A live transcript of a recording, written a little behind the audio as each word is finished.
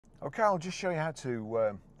Okay, I'll just show you how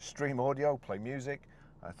to stream audio, play music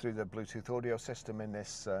through the Bluetooth audio system in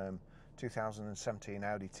this 2017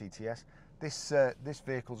 Audi TTS. This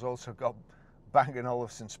vehicle's also got Bang &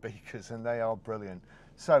 Olufsen speakers, and they are brilliant.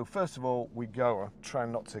 So first of all, we go, I'm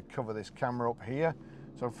trying not to cover this camera up here.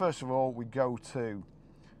 So first of all, we go to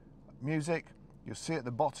music. You'll see at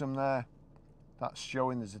the bottom there, that's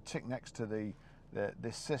showing there's a tick next to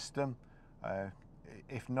this system.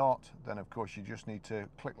 If not, then of course you just need to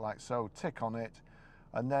click like so, tick on it,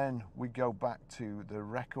 and then we go back to the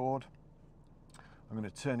record. I'm going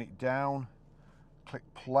to turn it down, click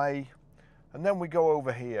play, and then we go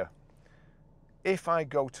over here. If I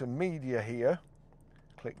go to media here,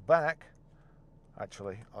 click back,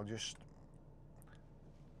 actually I'll just,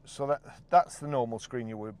 so that's the normal screen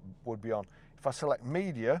you would be on. If I select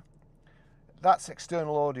media, that's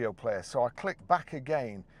external audio player, so I click back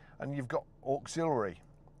again and you've got auxiliary.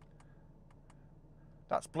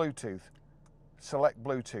 That's Bluetooth. Select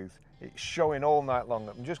Bluetooth. It's showing all night long.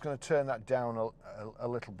 I'm just going to turn that down a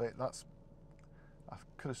little bit. I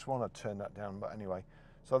could have sworn I'd turned that down, but anyway.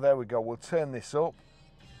 So there we go. We'll turn this up.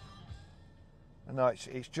 And now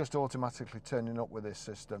it's just automatically turning up with this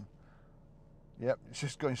system. Yep, it's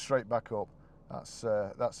just going straight back up. That's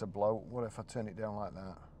a blow. What if I turn it down like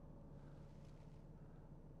that?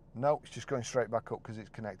 No, it's just going straight back up because it's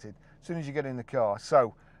connected. As soon as you get in the car.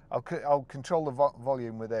 So I'll control the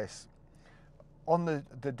volume with this. On the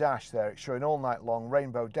dash there, it's showing all night long,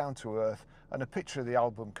 rainbow, down to earth, and a picture of the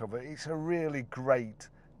album cover. It's a really great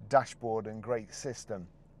dashboard and great system.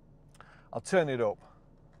 I'll turn it up.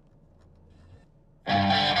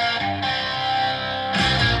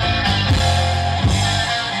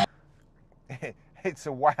 It's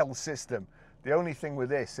a wild system. The only thing with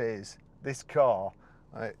this is, this car,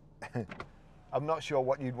 I'm not sure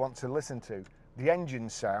what you'd want to listen to. The engine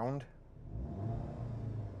sound,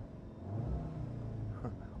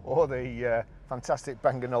 or the fantastic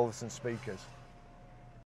Bang & Olufsen speakers.